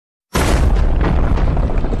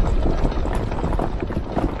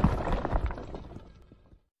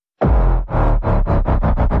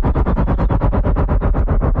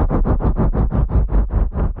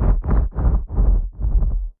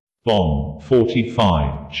Von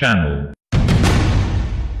 45 channel.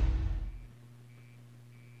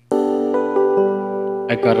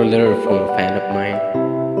 I got a letter from a fan of mine.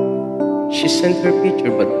 She sent her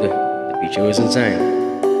picture, but the picture wasn't signed.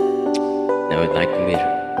 Now I'd like to meet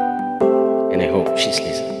her, and I hope she's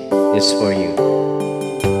listening. This is for you.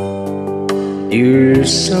 Dear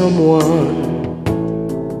someone,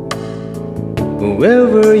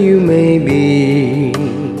 whoever you may be,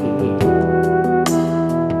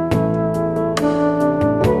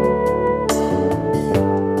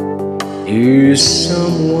 dear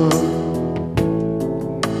someone,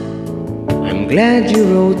 I'm glad you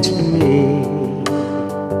wrote to me.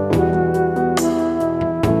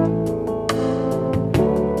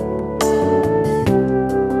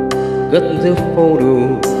 Got the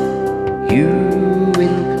photo you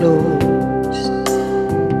enclosed.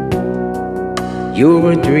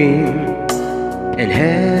 You're a dream, and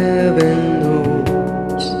heaven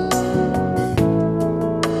knows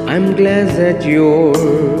I'm glad that you're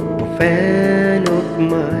a fan of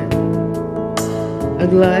mine.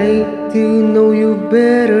 I'd like to know you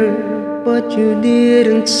better, but you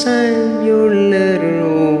didn't sign your letter.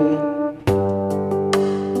 Oh,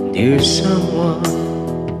 dear someone,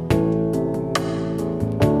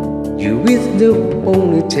 you with the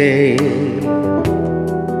ponytail,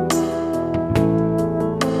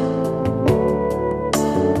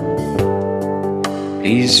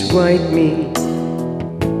 please write me,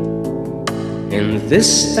 and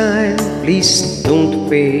this time please don't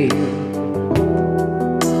fail.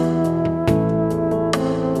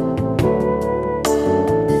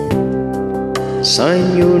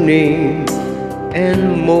 Sign your name,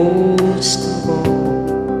 and most of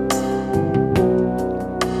all,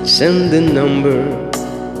 send the number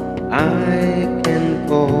I can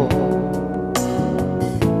call.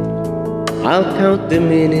 I'll count the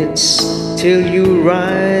minutes till you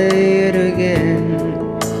write again.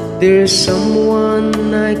 There's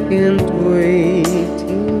someone I can't wait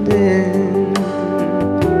till then.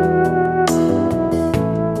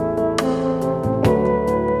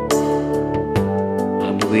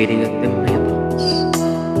 I'll be waiting at the mailbox.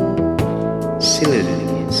 Silly little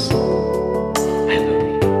kids, I love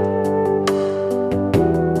you.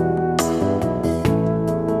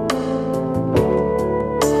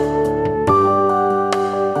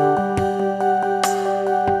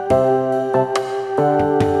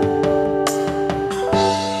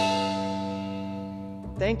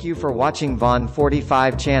 Thank you for watching Von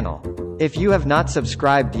 45 channel. If you have not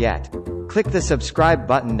subscribed yet, click the subscribe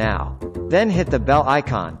button now. Then hit the bell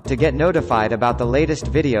icon to get notified about the latest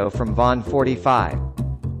video from Von 45.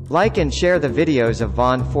 Like and share the videos of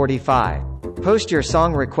Von 45. Post your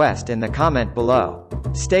song request in the comment below.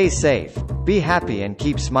 Stay safe, be happy and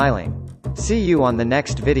keep smiling. See you on the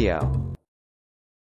next video.